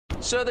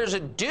So there's a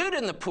dude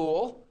in the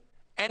pool,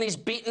 and he's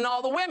beating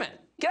all the women.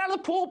 Get out of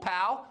the pool,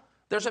 pal.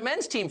 There's a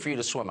men's team for you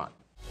to swim on.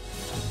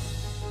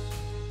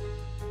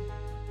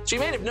 So you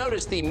may have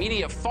noticed the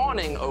media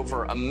fawning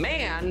over a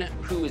man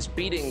who is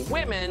beating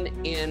women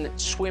in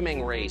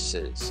swimming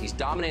races. He's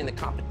dominating the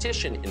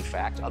competition, in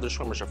fact. Other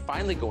swimmers are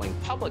finally going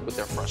public with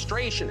their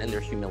frustration and their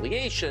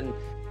humiliation.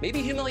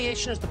 Maybe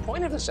humiliation is the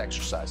point of this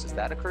exercise. Has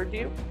that occurred to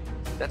you?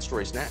 That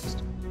story's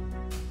next.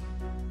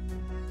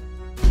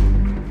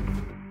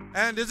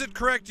 And is it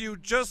correct you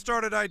just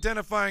started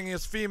identifying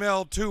as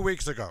female 2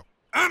 weeks ago?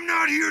 I'm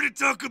not here to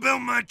talk about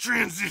my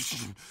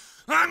transition.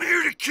 I'm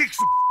here to kick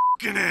some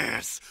f***ing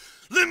ass.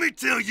 Let me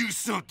tell you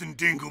something,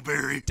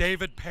 Dingleberry.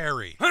 David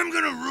Perry. I'm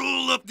gonna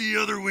roll up the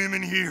other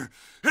women here,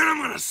 and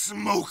I'm gonna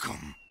smoke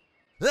them.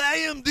 I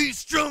am the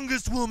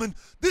strongest woman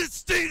this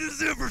state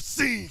has ever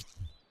seen.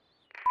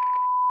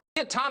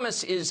 Lia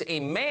Thomas is a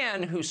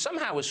man who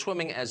somehow is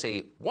swimming as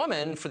a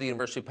woman for the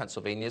University of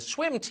Pennsylvania's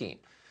swim team.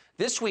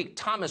 This week,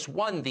 Thomas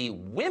won the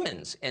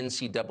women's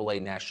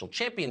NCAA national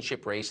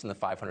championship race in the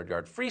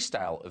 500-yard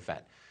freestyle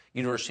event.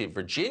 University of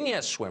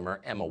Virginia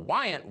swimmer Emma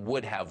Wyant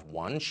would have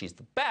won. She's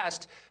the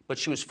best, but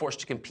she was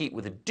forced to compete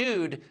with a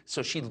dude,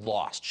 so she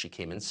lost. She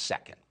came in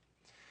second.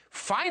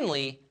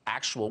 Finally,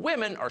 actual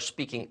women are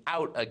speaking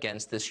out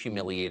against this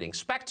humiliating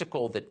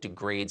spectacle that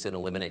degrades and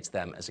eliminates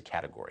them as a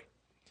category.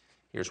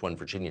 Here's one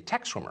Virginia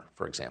Tech swimmer,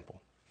 for example.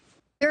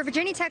 You're a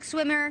Virginia Tech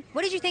swimmer.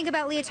 What did you think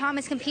about Lia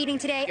Thomas competing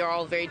today? You're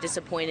all very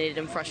disappointed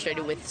and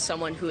frustrated with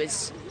someone who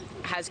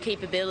has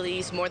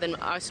capabilities more than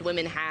us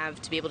women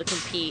have to be able to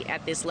compete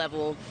at this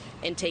level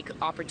and take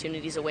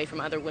opportunities away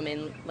from other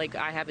women. Like,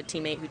 I have a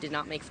teammate who did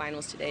not make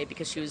finals today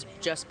because she was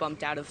just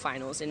bumped out of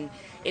finals, and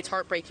it's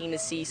heartbreaking to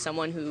see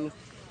someone who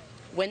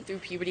went through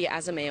puberty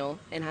as a male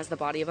and has the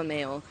body of a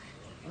male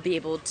be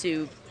able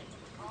to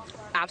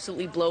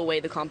absolutely blow away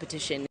the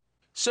competition.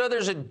 So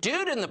there's a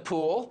dude in the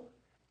pool,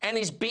 and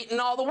he's beating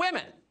all the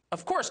women.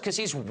 Of course, because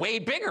he's way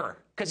bigger,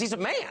 because he's a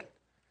man.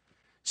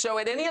 So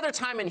at any other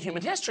time in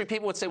human history,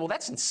 people would say, well,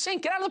 that's insane.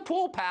 Get out of the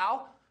pool,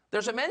 pal.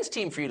 There's a men's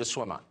team for you to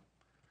swim on.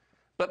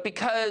 But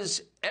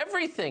because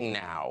everything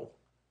now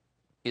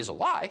is a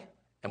lie,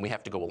 and we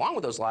have to go along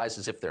with those lies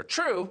as if they're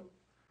true,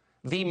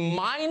 the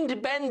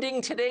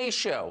mind-bending Today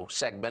Show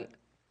segment,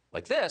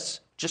 like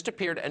this, just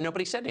appeared and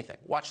nobody said anything.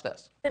 Watch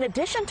this. In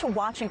addition to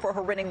watching for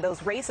her winning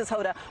those races,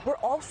 Hoda, we're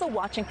also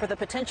watching for the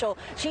potential.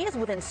 She is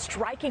within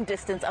striking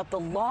distance of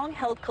the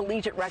long-held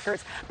collegiate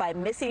records by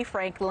Missy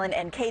Franklin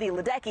and Katie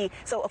Ledecky.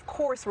 So, of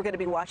course, we're going to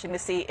be watching to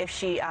see if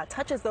she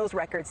touches those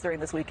records during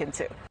this weekend,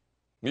 too.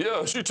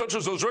 Yeah, she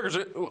touches those records.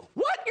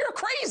 What? You're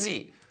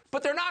crazy.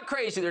 But they're not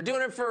crazy. They're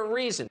doing it for a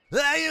reason.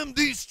 I am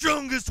the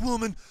strongest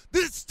woman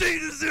this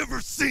state has ever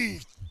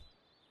seen.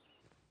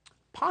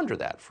 Ponder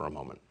that for a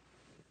moment.